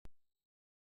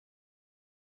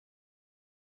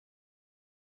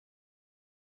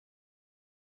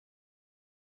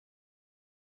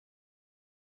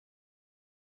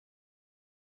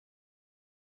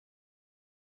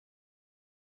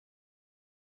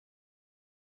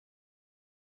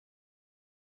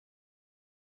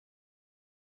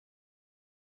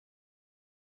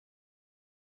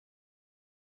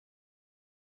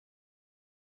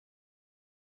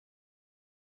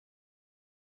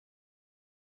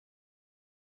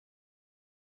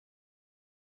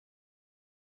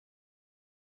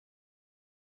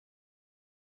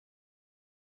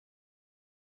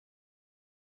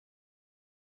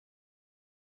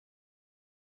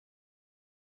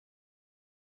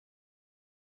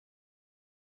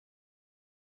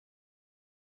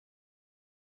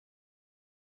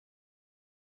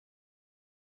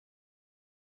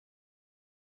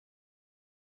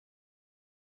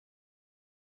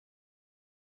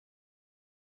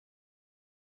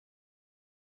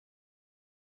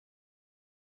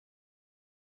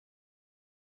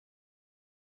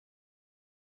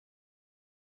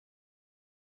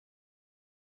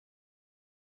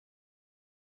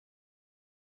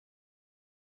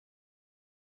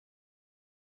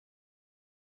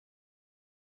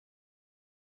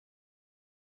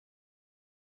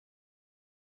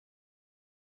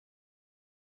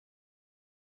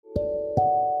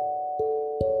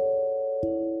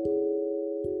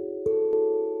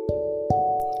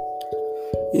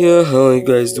Yeah, how are you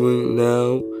guys doing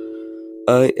now?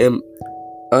 I am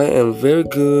I am very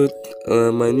good.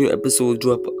 My new episode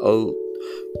will drop a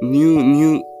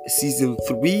new season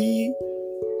 3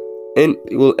 and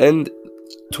it will end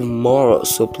tomorrow.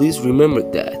 So please remember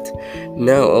that.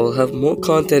 Now I'll have more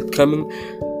content coming.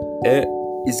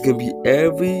 It's gonna be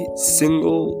every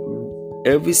single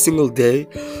day.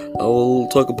 I will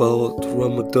talk about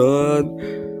Ramadan,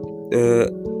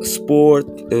 sport,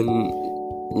 and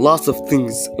lots of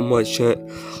things on my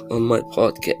on my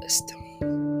podcast.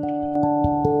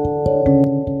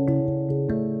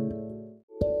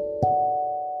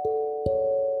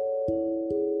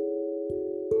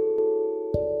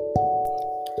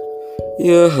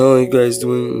 Yeah, how are you guys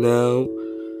doing now?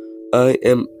 I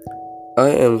am I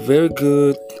am very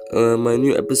good. My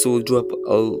new episode will drop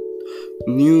a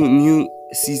new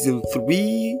season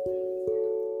 3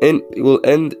 and it will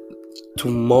end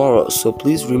tomorrow. So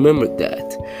please remember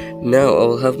that. Now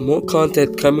I'll have more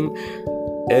content coming.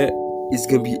 It's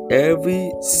gonna be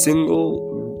every single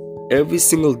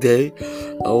day.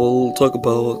 I will talk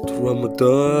about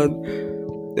Ramadan,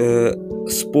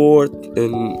 sport,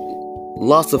 and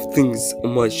lots of things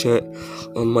on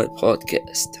on my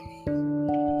podcast.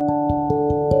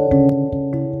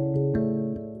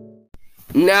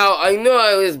 Now I know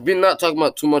I have been not talking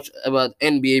about too much about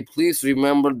NBA. Please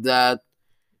remember that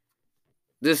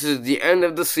this is the end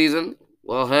of the season.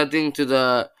 We're heading to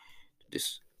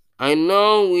this. I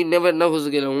know we never know who's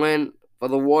gonna win. For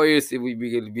the Warriors,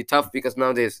 it'll be tough because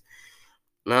now the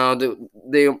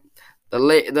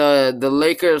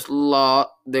Lakers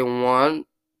they won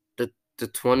the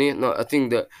 20th. No, I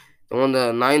think they won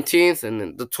the 19th and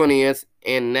then the 20th,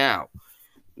 and now.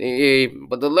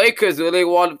 But the Lakers really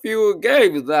won few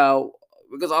games now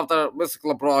because after Mr.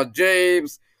 LeBron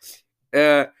James,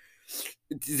 uh,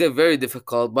 it is a very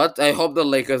difficult. But I hope the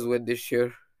Lakers win this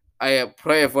year. I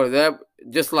pray for them,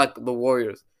 just like the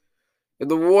Warriors. If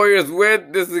the Warriors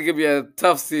win, this is gonna be a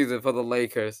tough season for the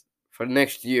Lakers for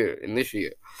next year and this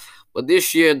year. But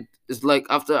this year is like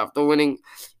after winning,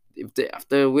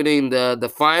 after winning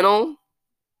the final,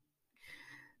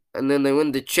 and then they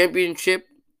win the championship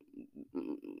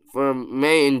from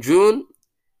May and June.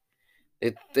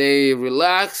 They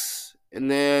relax, and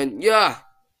then yeah,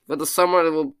 for the summer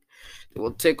they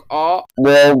will take off.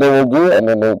 Well, they will do it, and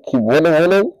then they'll keep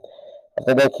winning.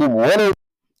 After they keep winning,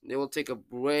 They will take a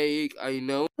break. I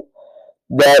know.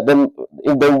 that then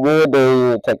if they win,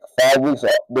 they take 5 weeks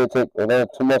off. They take another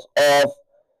 2 months off.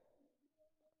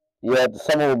 Yeah, the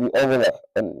summer will be over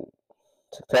in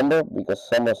September because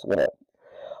summer's gonna.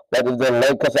 But if the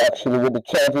Lakers actually win the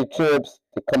championships,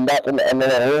 they come back in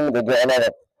another ring. They get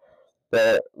another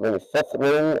the maybe fifth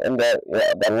ring and the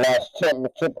last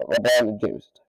championship of LeBron James.